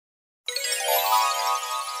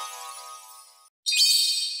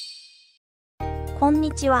こん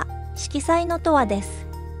にちは、色彩のとわです。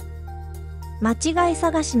間違い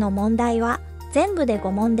探しの問題は全部で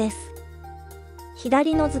5問です。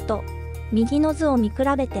左の図と右の図を見比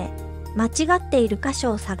べて間違っている箇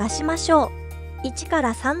所を探しましょう。1か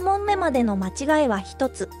ら3問目までの間違いは1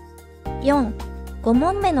つ。4、5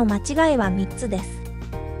問目の間違いは3つです。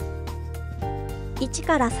1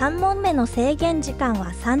から3問目の制限時間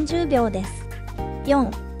は30秒です。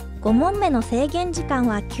4、5問目の制限時間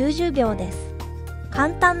は90秒です。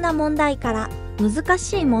簡単な問題から難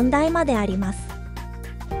しい問題まであります。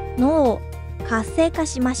脳を活性化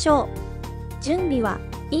しましょう。準備は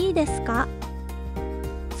いいですか？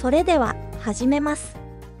それでは始めます。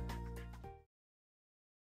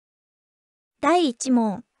第1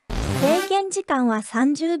問。制限時間は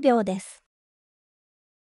30秒です。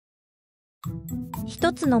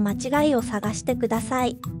一つの間違いを探してくださ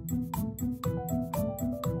い。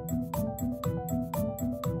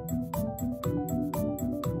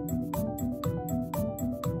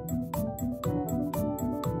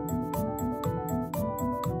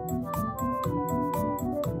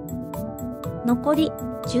残り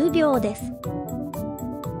10秒です。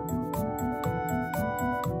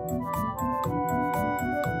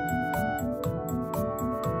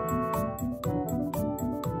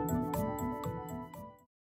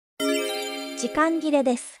時間切れ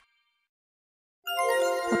です。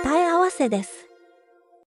答え合わせです。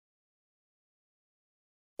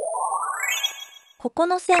ここ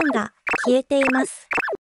の線が消えています。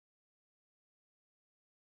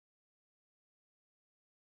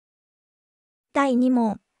第2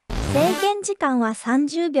問。制限時間は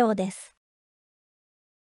30秒です。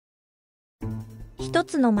一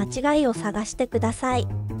つの間違いを探してください。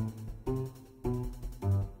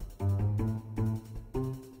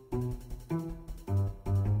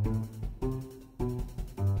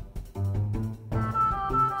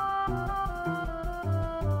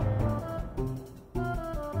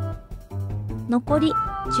残り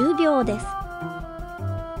10秒です。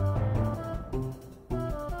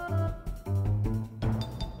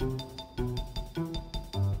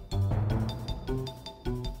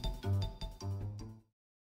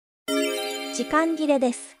時間切れ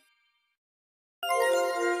です。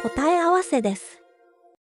答え合わせです。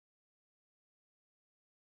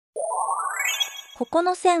ここ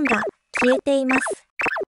の線が消えています。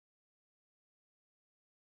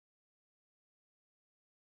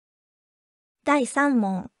第3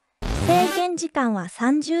問。制限時間は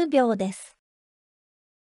30秒です。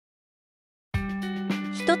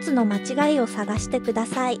一つの間違いを探してくだ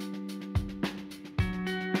さい。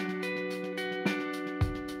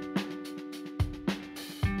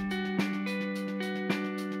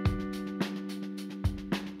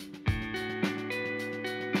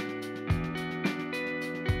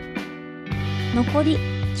残り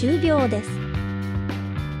10秒です。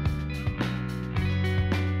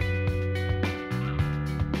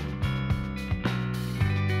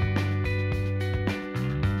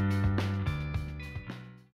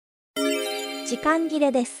時間切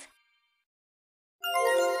れです。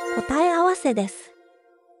答え合わせです。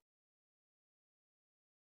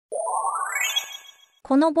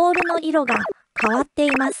このボールの色が変わって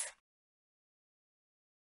います。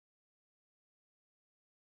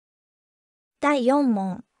第4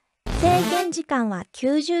問。制限時間は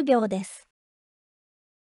90秒です。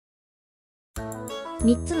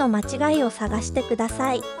3つの間違いを探してくだ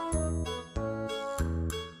さい。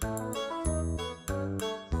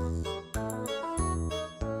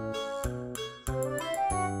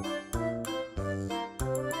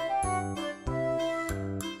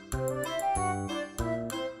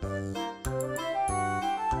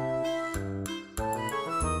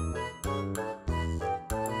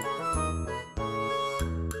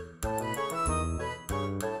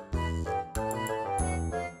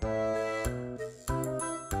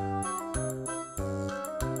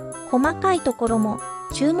細かいところも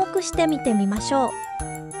注目して見てみましょう。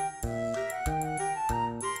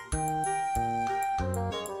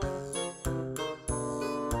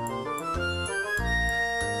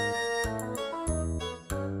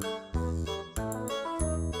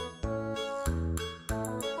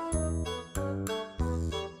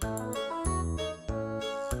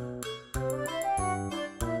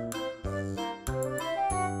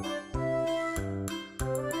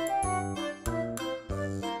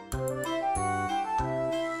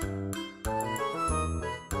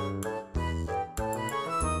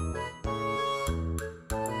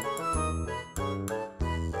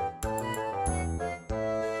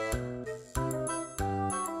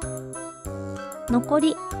残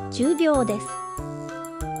り10秒です。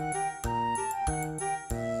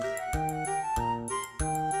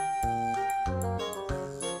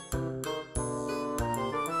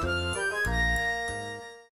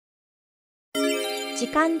時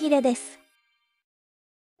間切れです。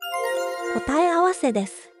答え合わせで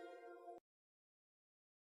す。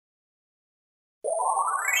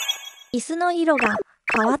椅子の色が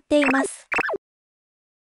変わっています。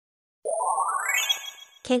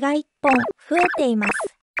毛が1本増えています。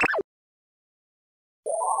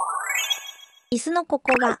椅子のこ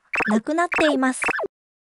こがなくなっています。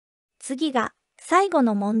次が最後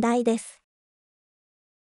の問題です。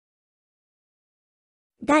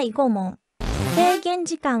第5問。制限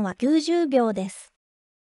時間は90秒です。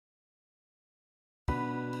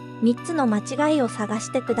3つの間違いを探し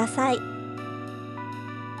てください。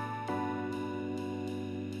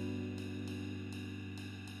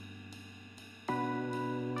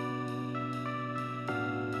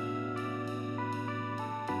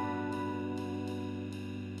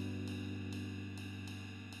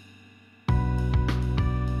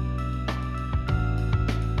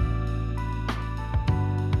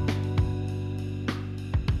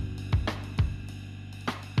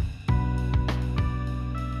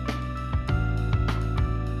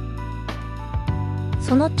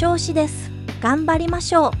その調子です。頑張りま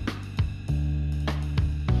しょう。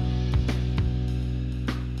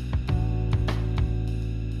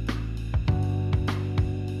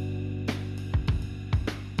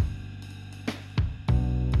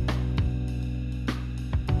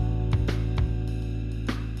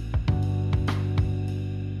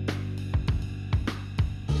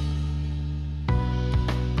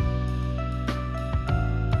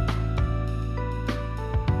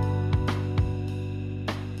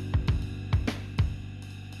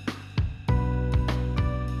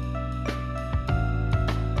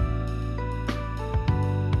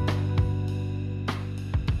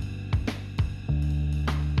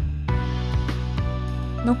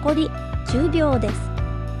残り10秒です。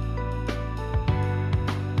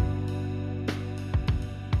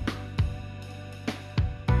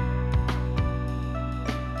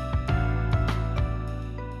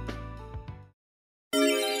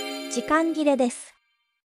時間切れです。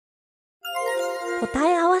答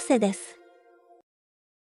え合わせです。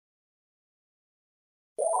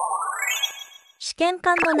試験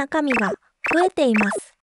管の中身が増えていま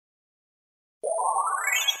す。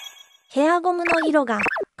ヘアゴムの色が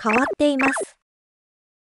変わっています。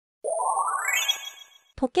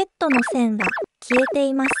ポケットの線が消えて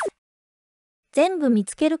います。全部見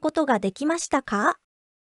つけることができましたか？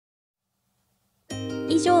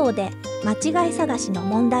以上で間違い探しの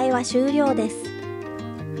問題は終了です。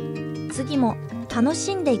次も楽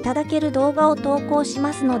しんでいただける動画を投稿し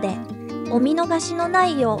ますので、お見逃しのな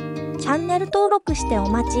いようチャンネル登録してお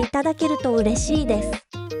待ちいただけると嬉しいです。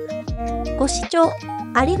ご視聴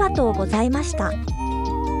ありがとうございました。